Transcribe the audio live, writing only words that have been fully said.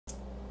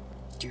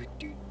Do,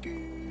 do,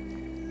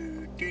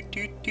 do, do,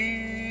 do,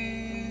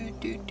 do,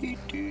 do,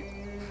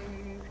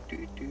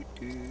 do,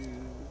 do.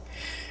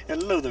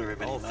 Hello there,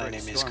 everybody. My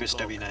name is Chris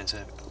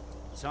W97.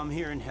 Some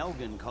here in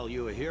Helgen call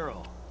you a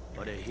hero,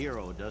 but a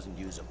hero doesn't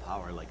use a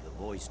power like the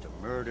voice to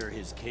murder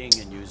his king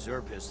and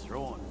usurp his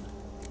throne.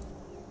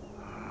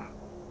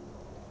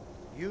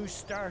 You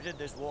started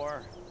this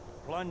war,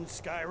 plunged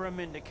Skyrim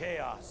into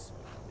chaos,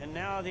 and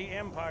now the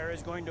Empire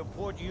is going to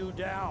put you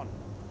down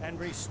and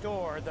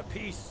restore the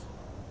peace.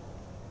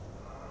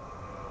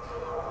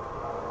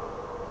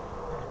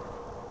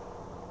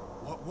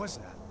 What was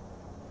that?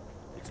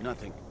 It's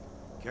nothing.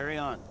 Carry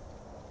on.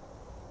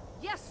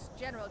 Yes,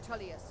 General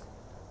Tullius.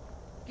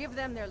 Give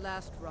them their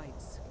last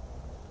rites.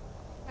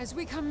 As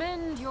we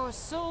commend your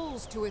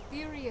souls to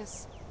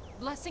Aetherius,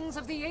 blessings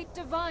of the 8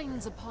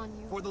 divines upon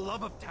you. For the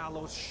love of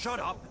Talos, shut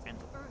up and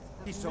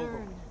be sober.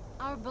 Learn,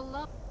 our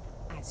beloved.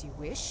 As you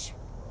wish.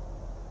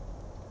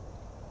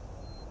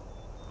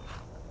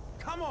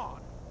 Come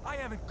on! I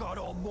haven't got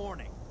all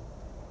morning.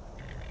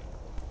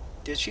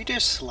 Did she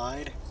just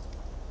slide?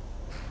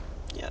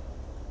 Yep.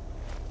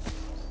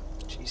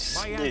 She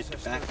slid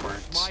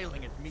backwards.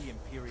 Smiling at me,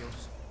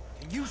 Imperials.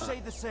 Can you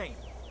say the same?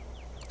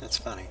 That's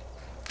funny.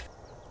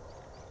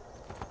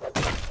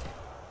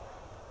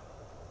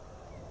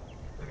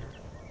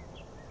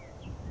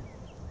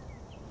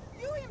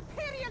 You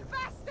Imperial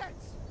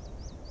bastards!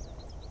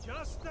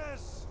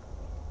 Justice!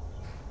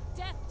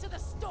 Death to the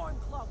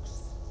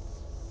Stormcloaks!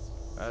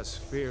 As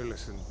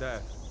fearless in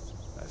death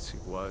as he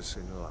was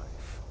in life.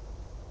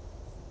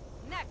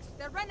 Next,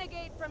 the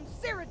renegade from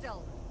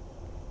Cyrodiil.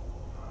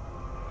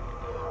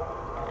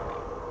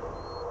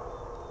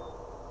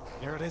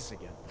 Here it is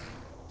again.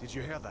 Did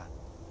you hear that?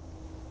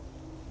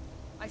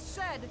 I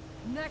said,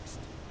 next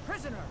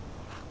prisoner.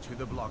 To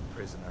the block,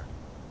 prisoner.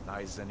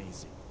 Nice and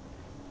easy.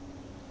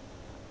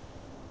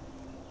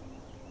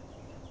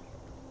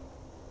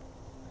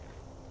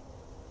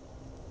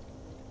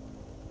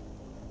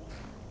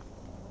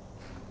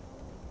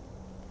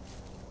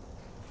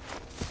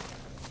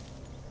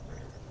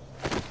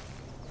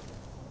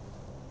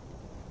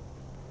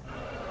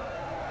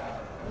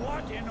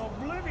 What in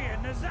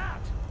oblivion is that?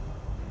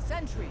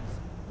 Sentries,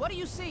 what do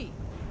you see?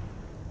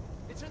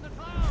 It's in the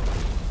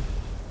clouds!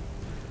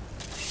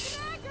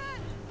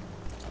 Dragon!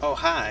 Oh,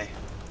 hi.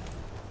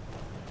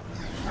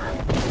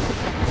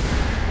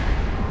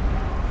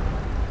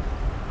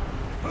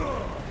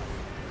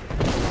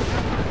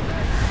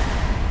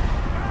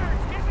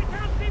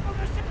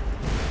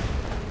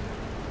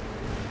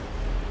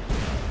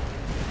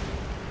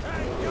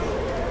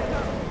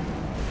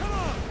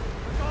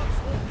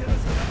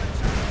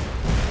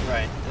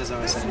 Right, as I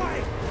was saying,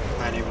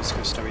 my name is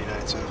Chris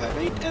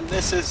W9758, and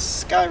this is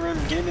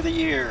Skyrim Game of the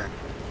Year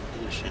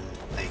edition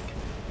thing.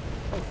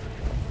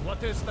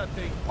 What is that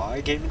thing?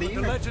 Why Game of the Could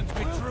Year? the legends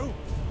be true?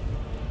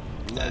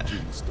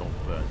 Legends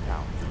don't burn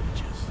down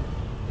villages.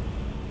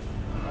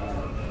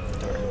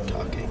 Darn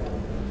talking.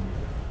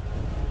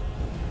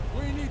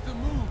 We need to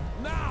move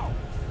now!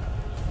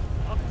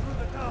 Up through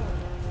the tower.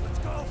 Let's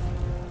go!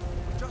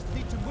 We just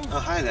need to move. Oh,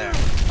 hi there.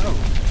 Oh,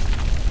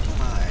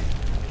 hi.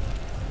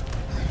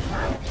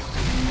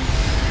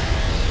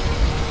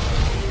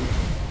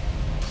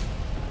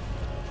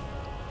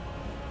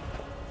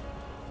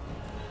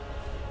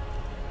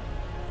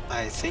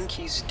 I think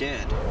he's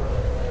dead. Oh,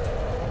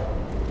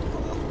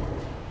 well,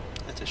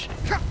 that's a shame.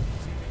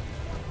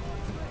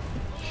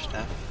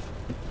 Stuff.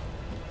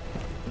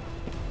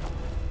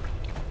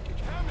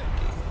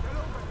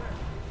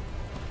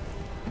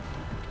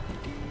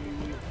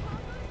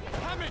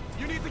 Hammond,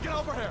 you need to get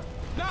over here!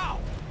 Now!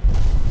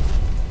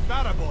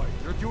 That boy,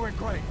 you're doing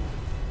great.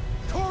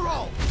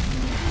 Turo!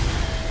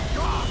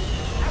 God!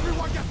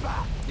 Everyone get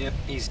back! Yep,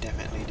 he's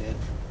definitely dead.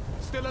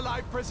 Still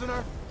alive,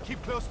 prisoner?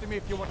 Keep close to me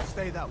if you want to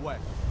stay that way.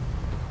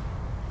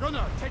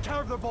 Gunnar, take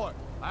care of the boy.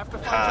 I have to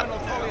find General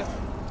Tullius'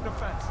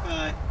 defense.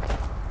 Bye.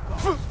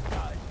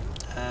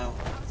 Ow.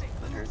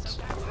 That hurts.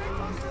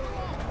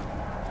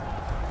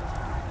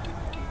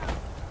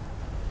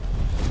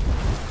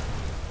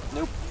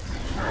 Nope.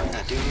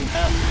 Not doing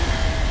that.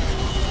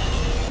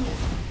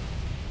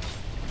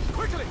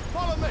 Quickly,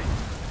 follow me!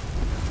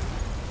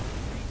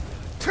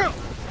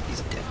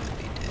 He's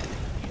definitely dead.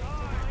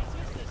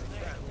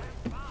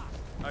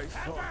 I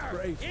fought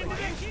bravely.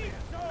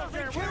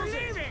 We're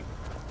leaving!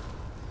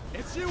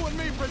 It's you and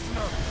me,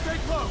 prisoner. Stay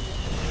close.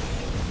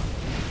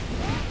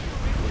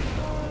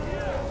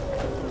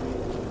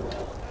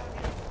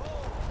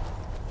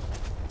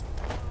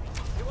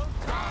 You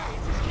won't die.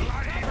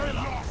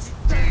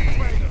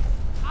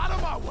 Out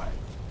of my way!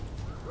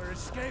 We're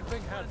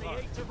escaping,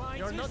 Headbutt.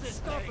 You're not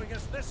stopping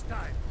us this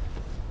time.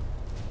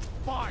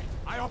 Fine.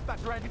 I hope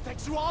that dragon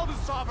takes you all to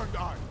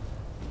Sovngarde.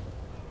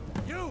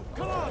 You,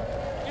 come on!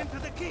 Into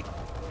the keep!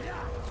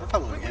 I'm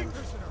following him.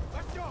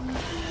 Let's go!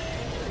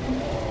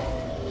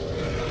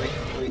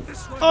 Wait.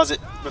 Pause it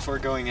before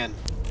going in.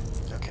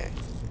 Okay.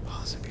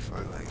 Pause it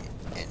before going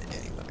in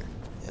anywhere.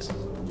 Yes.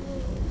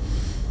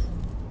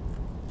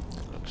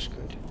 That looks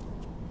good.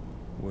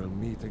 We'll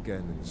meet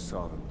again in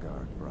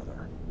Sovngarde,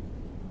 brother.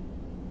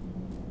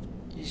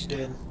 He's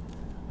dead.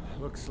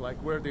 Looks like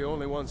we're the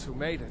only ones who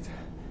made it.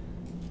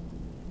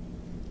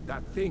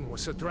 That thing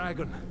was a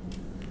dragon.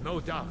 No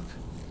doubt.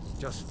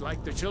 Just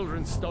like the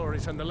children's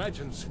stories and the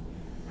legends.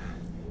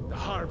 The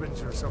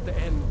harbingers of the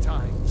end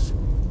times.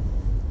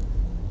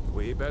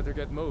 We better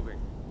get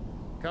moving.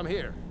 Come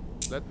here.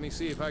 Let me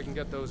see if I can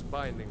get those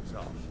bindings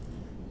off.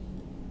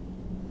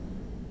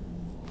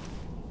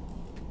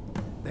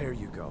 There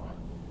you go.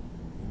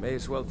 You may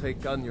as well take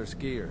Gunjar's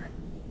gear.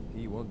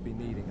 He won't be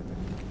needing it.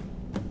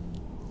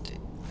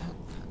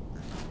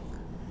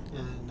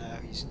 And now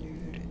he's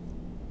nude.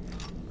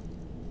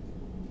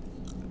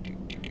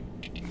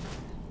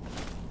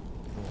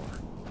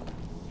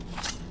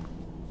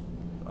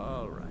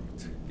 Alright.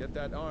 Get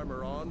that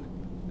armor on,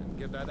 and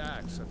give that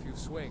axe a few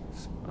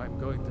swings. I'm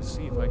going to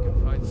see if I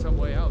can find some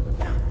way out of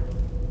here.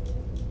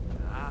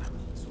 Ah,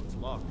 this one's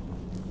locked.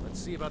 Let's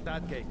see about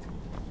that gate.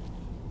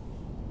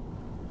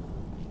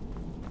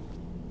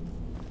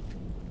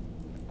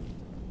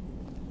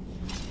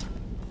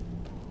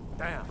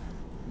 Damn.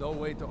 No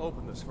way to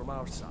open this from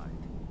our side.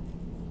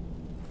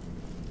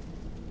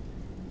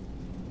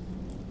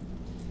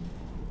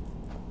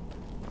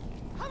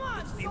 Come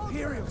on, The soldier!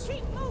 Imperials!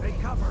 Keep They moving!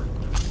 cover!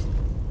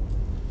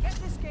 Get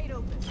this gate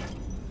open.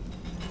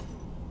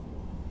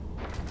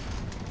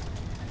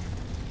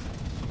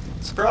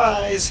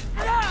 Surprise!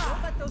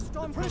 Don't let those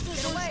stormtroopers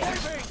get away!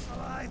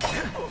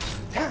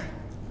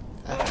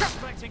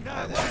 Expecting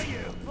that, were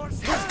you? For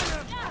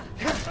Skyrim!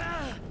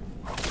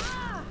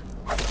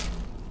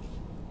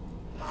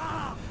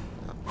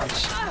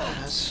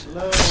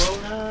 Slow, oh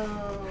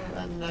no!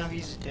 And now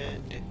he's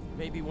dead.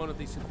 Maybe one of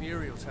these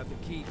Imperials had the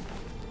key.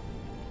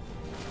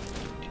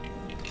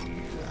 I'll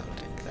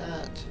take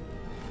that.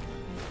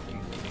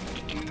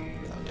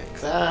 I'll take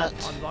that.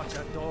 Unlock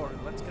that door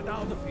and let's get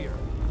out of here.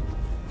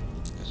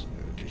 Let's go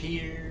to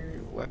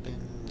here.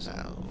 Weapons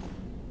out.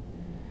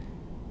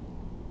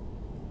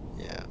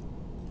 Yeah.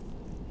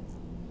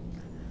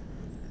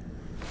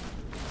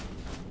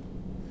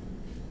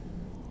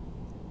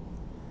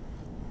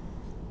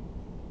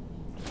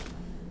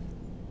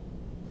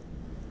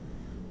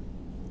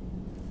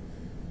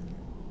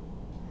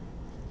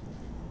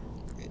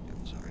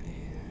 Windows already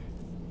here.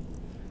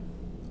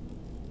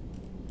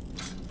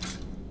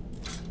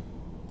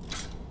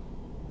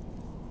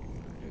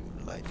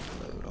 Light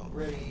load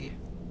already.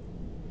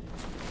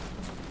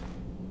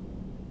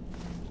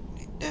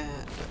 Need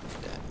that,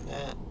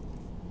 that.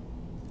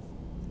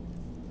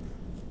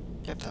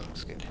 Yep, that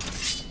looks good.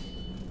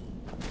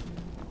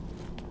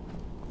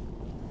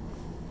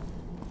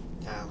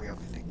 Now we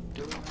open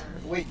the door.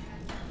 Wait!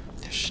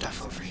 There's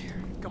stuff over here.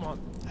 Come on.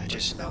 I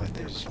just know it.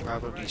 There's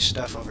probably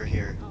stuff over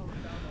here.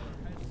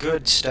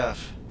 Good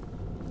stuff.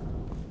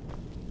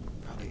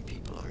 Probably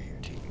people over here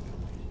too.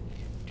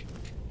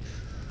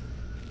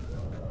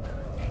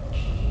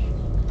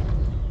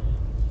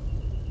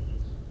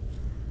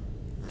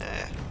 Nah.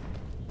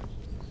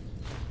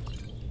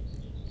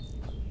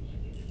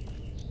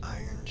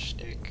 Iron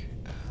stick.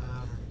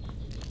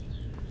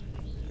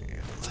 We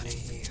have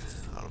money.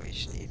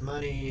 Always need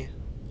money.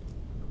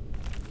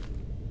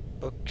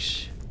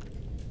 Books.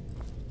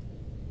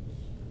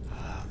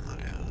 What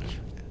else?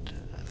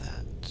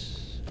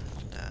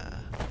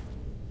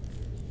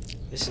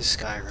 This is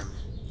Skyrim.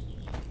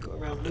 Go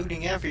around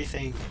looting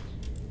everything.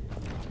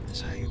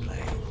 That's how you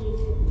play.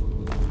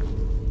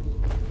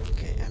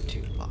 Okay,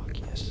 M2 block,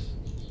 yes.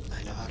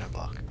 I know how to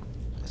block.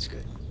 That's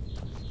good.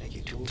 Thank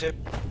you, tooltip.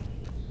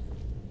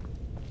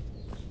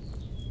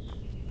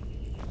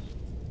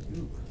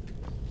 Ooh.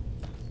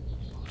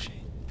 Bullshit.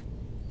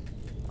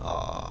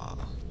 Aww.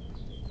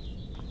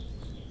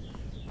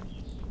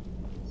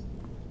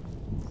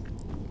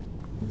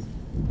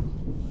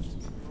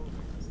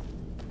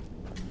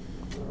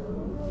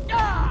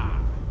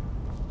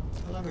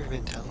 How long have you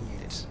been telling me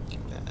this? Do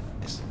that.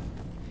 Yes.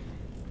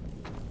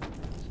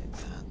 Take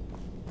that.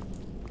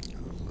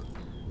 Ooh.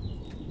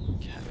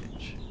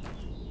 Cabbage.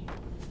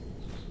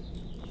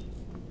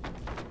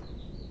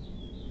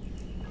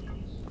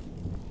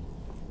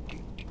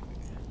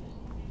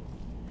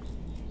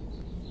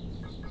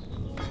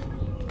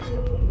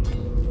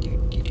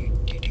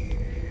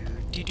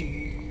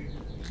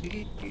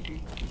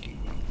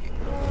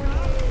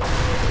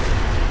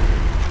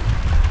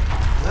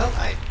 Well,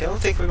 I don't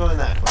think we're going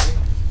that way,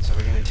 so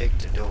we're gonna take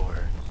the door.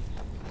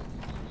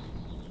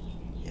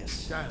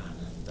 Yes. Damn,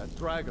 that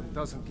dragon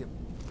doesn't give...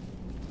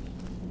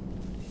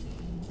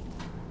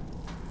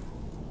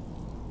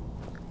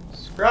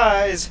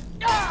 Surprise!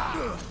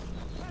 Skyrim!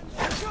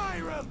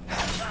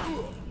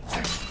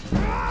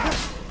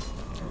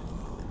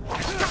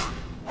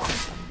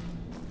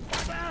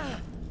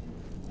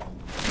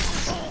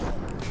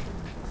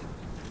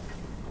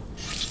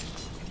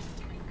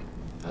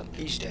 Oh,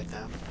 he's dead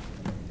now.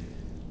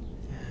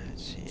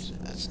 Let's see, so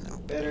that's no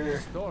better.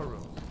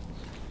 Storeroom.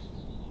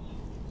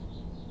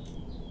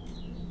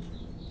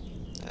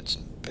 That's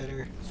no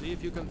better. See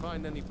if you can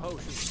find any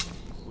potions.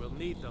 We'll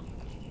need them.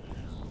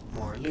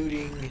 More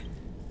looting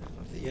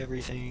of the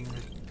everything.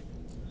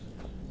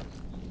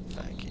 If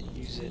I can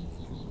use it.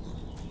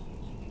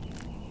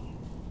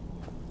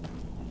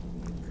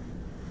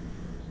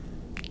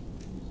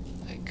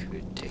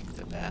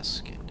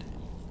 basket.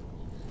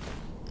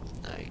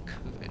 I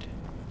could.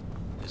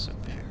 There's a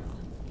barrel.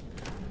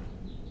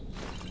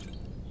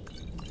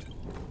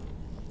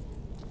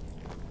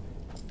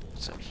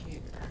 What's up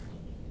here?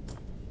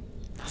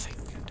 Nothing.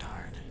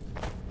 Darn.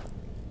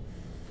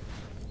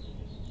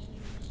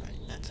 Right,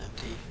 that's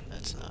empty.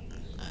 That's not.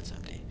 That's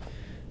empty.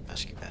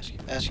 Basket,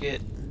 basket,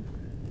 basket.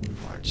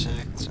 Large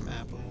sack, some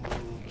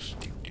apples.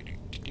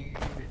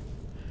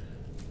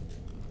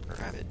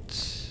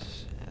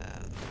 Rabbits.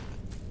 And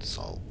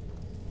salt.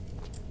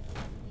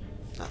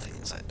 Nothing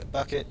inside the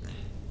bucket.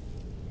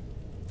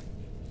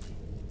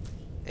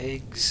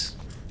 Eggs.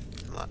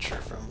 I'm not sure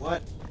from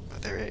what,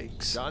 but they're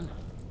eggs. Done?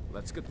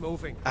 Let's get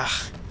moving.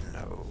 Ah,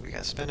 no. We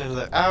gotta spend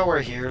another hour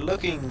here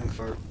looking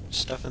for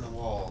stuff in the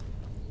wall.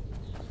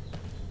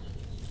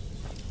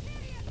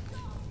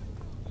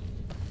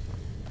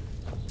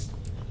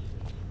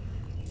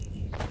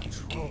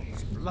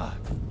 Troll's blood.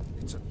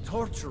 It's a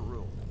torture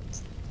room.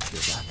 Hear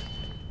that?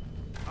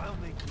 I'll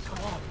make you come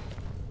on.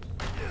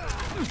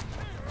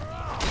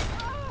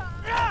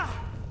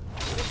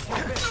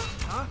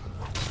 Huh?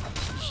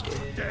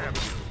 Damn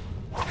you.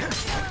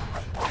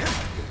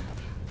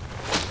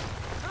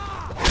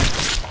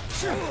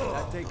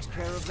 That takes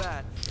care of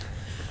that.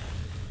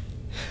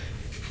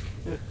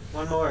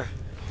 One more.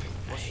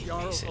 Was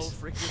Jarl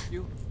Ulfric with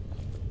you?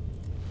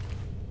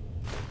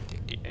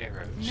 Take the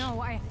arrows.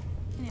 No, I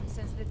seen him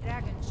since the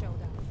dragon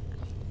showed up.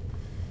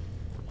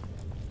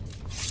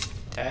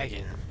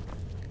 Tagging.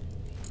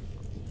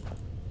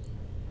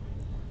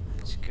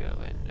 Let's go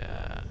and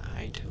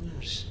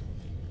items.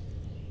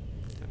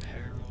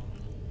 Apparel.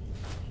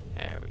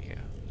 There we go.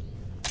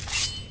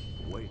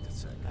 Wait a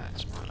second.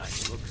 That's more like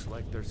it. Looks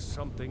like there's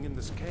something in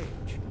this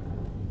cage.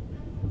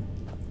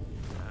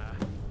 Ah,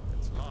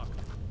 it's locked.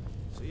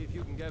 See if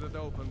you can get it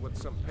open with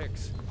some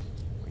picks.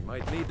 We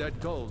might need that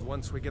gold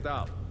once we get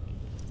out.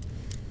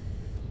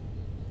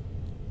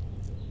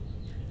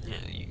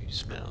 Yeah,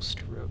 use mouse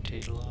to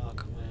rotate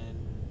lock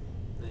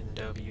then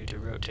W to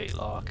rotate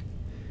lock.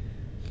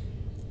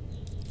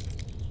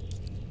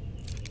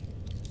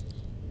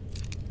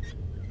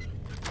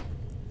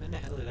 When the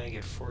hell did I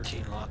get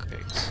 14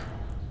 lockpicks?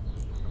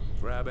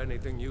 Grab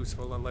anything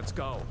useful and let's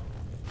go.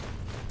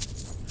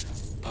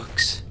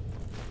 Books.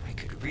 I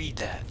could read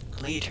that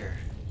later.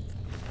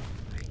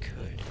 I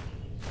could.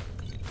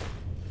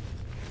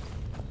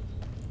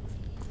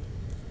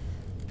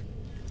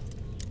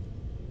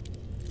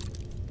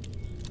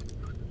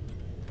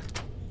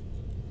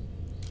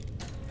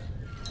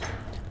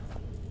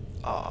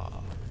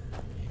 Oh,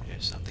 maybe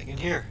there's something in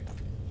here.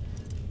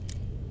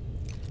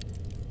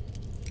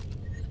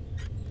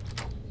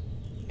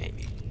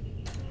 Maybe.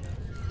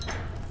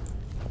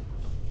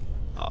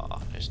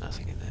 Oh, there's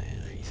nothing in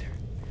there either.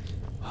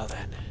 Well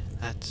then,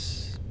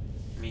 that's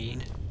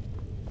mean.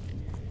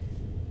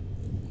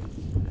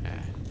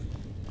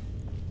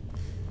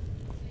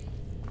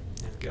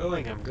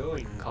 I'm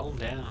going. Calm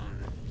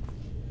down.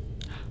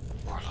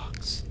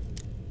 Warlocks.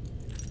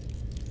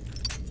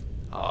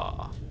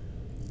 Aw.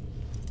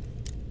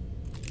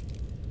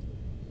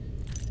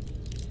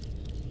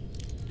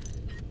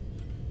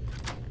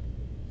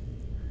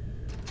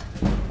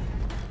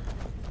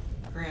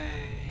 Hooray,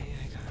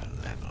 I got a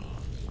level.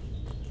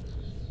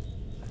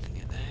 Nothing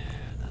in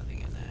there, nothing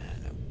in there.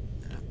 Nope,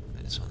 nope,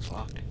 this one's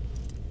locked.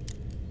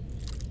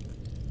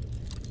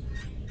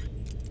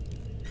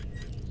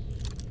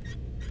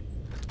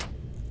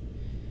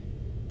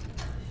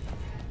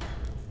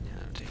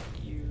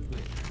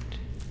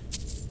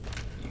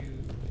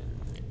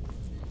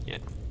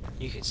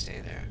 You can stay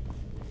there.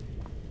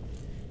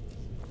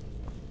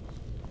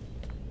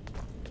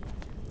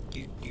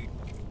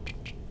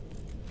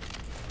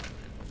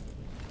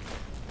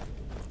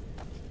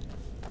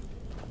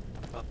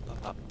 Up.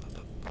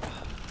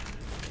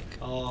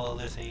 Take all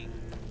the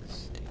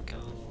things. Take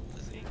all the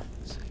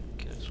things.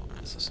 I guess one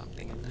has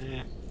something in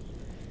there.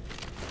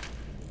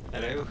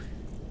 Hello?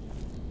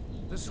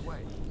 This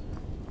way.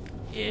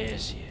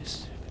 Yes.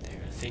 But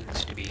there are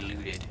things to be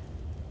looted.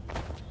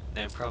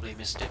 They probably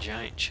missed a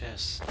giant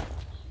chest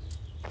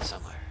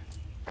somewhere.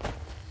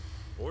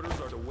 Orders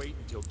are to wait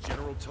until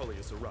General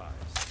Tullius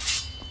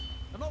arrives.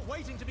 I'm not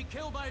waiting to be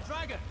killed by a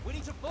dragon. We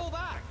need to fall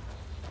back.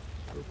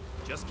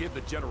 Just give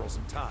the General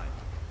some time.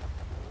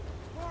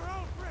 For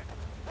Ulfric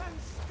and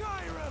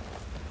Skyrim!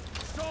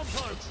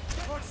 Stormcloaks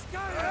for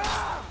Skyrim!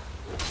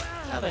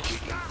 How about you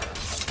do that?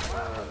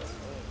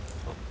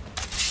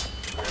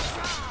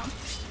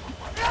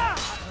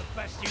 The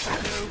best you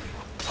can do.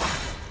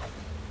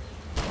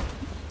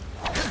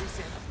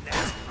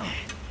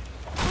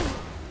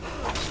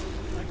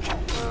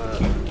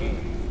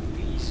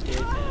 He's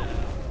dead now.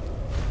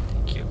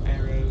 Take your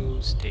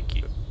arrows, take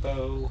your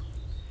bow.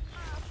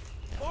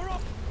 For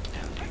up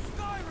Now do.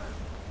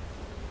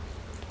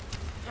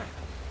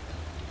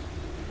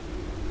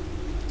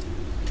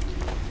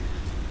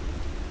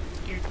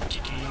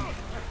 Skyrim!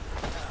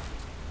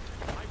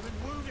 I've been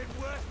wounded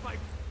worse by...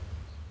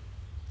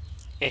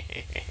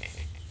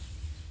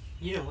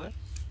 You know what?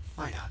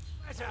 Why not?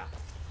 better.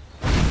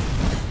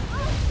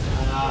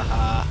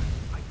 Haha.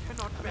 I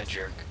I'm a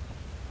jerk.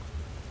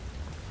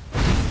 I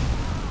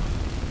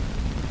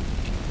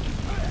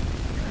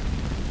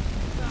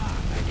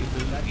do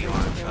believe you are on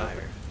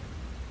fire.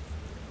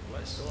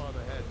 Let's go on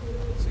ahead.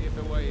 See if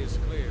the way is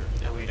clear.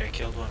 No, wait, I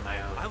killed one of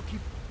my own. I'll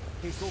keep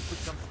in case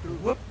Oakwood comes through.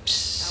 Whoops!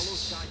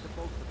 Talos died to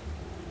both of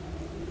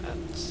them.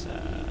 That's,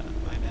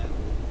 my bad.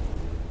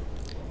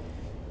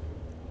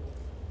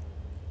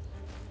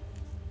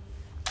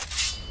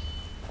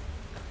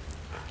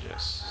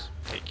 Just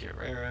take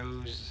your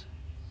arrows.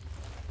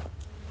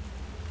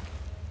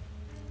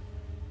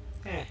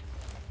 Eh,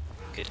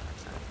 good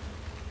enough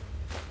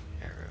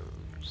then.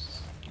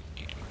 Arrows.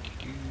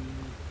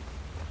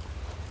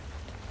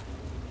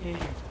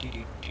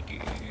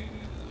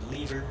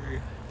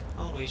 Lever.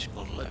 Always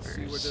pull levers. Let's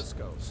see where this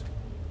goes.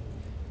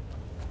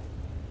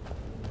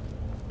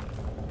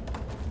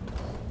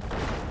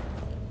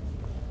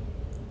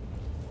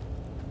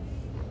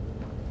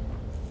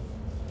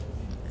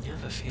 I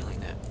have a feeling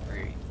that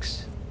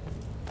breaks.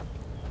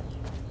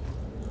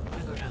 I'm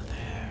gonna go down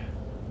there.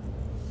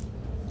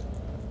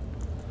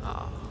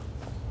 Oh.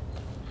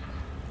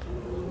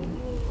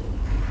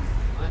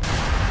 What?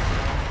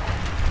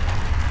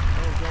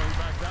 No going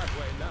back that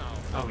way now.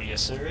 Oh,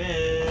 yes there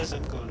is.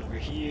 I'm going over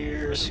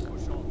here. Push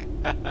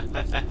on.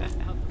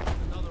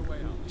 Another way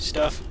out.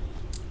 Stuff.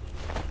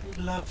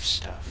 I love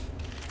stuff.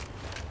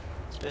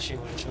 Especially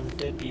when it's from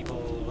dead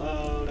people.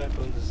 Oh, that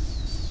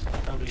was...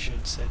 Probably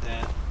shouldn't have said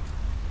that.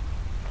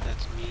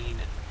 That's mean.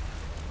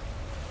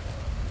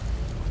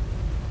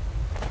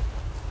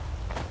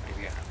 What do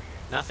we got over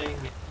here? Nothing.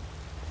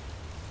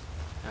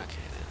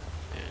 Okay then.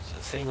 There's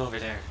a thing over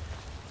there.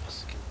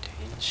 Must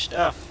contain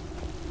stuff.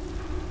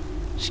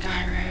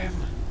 Skyrim!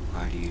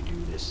 Why do you do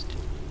this to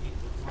me?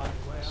 Why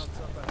Way out's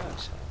up ahead.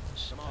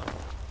 Come on.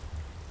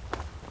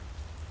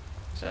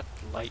 Where's that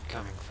light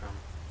coming from?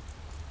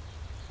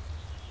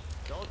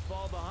 Don't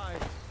fall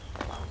behind.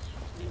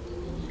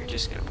 You're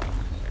just gonna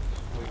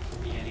wait for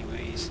me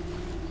anyways.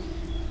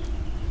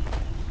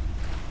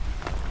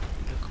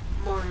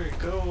 Look, more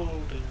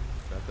gold and...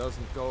 That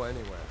doesn't go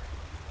anywhere.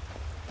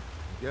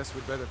 I guess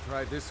we'd better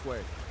try this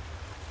way.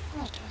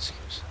 Oh,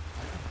 Tesco's.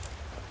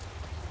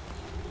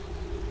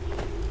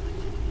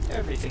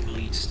 Everything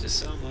leads to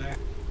somewhere.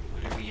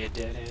 Whether it be a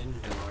dead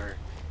end or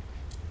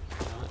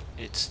not,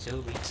 it still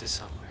leads to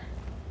somewhere.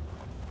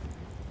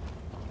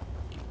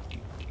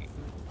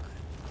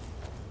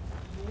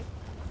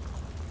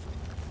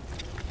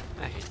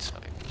 I hate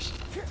spiders.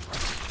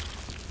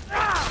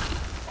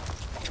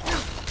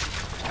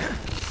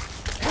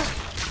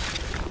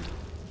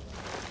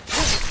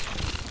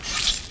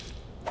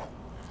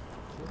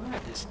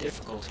 What is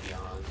difficulty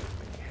on?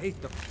 I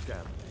hate the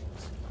damn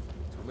things.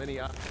 Too many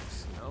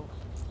options, you know?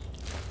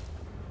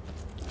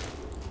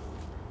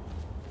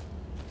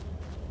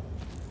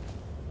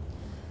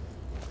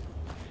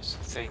 There's a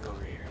thing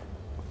over here.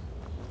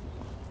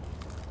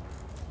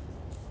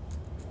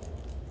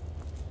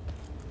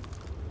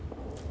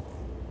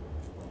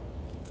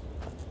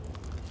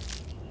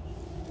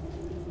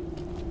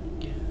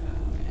 Yeah,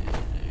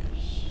 and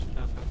there's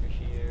stuff over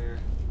here.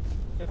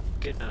 Yep,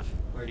 good enough.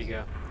 Where'd he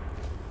go?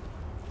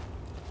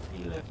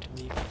 He left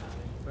me behind.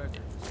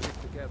 Better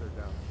stick together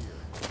down here.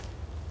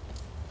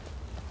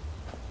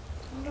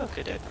 Look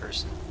at that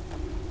person.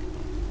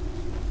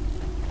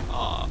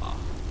 Aw.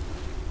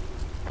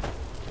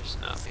 There's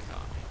nothing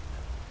on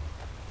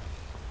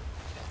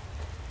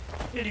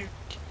me. Idiot.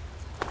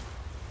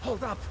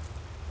 Hold up!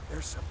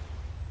 There's some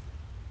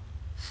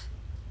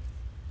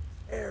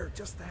air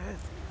just ahead.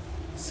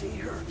 See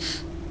her?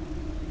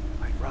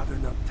 I'd rather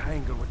not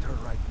tangle with her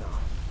right now.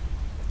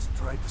 Let's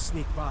try to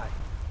sneak by.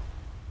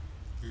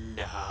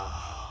 No.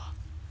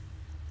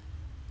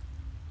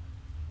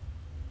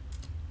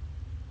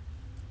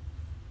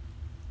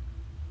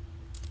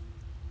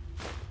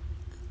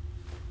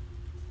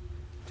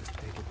 Just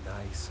take it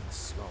nice and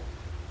slow.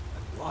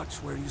 And watch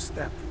where you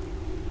step.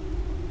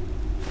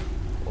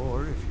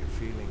 Or if you're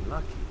feeling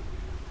lucky,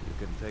 you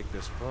can take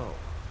this bow.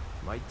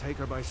 Might take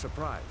her by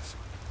surprise.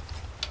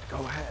 Go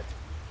ahead.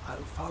 I'll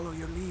follow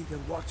your lead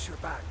and watch your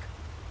back.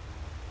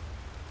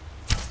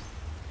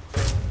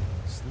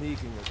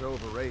 Sneaking is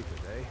overrated,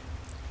 eh?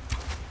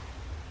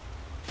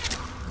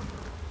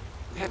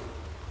 Yep,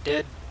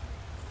 dead.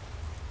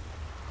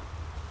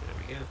 There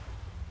we go.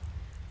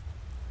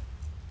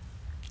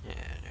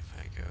 And if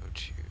I go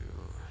to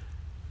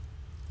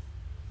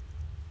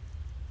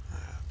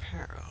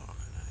apparel,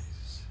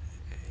 nice.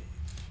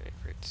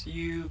 Favorites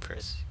you,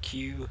 press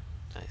Q.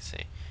 I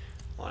say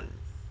 1,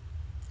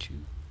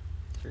 2,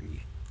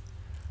 3.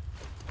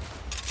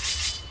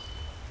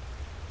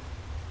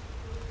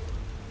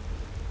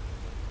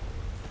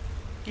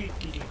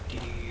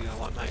 I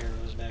want my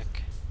arrows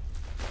back.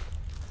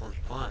 Only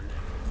one.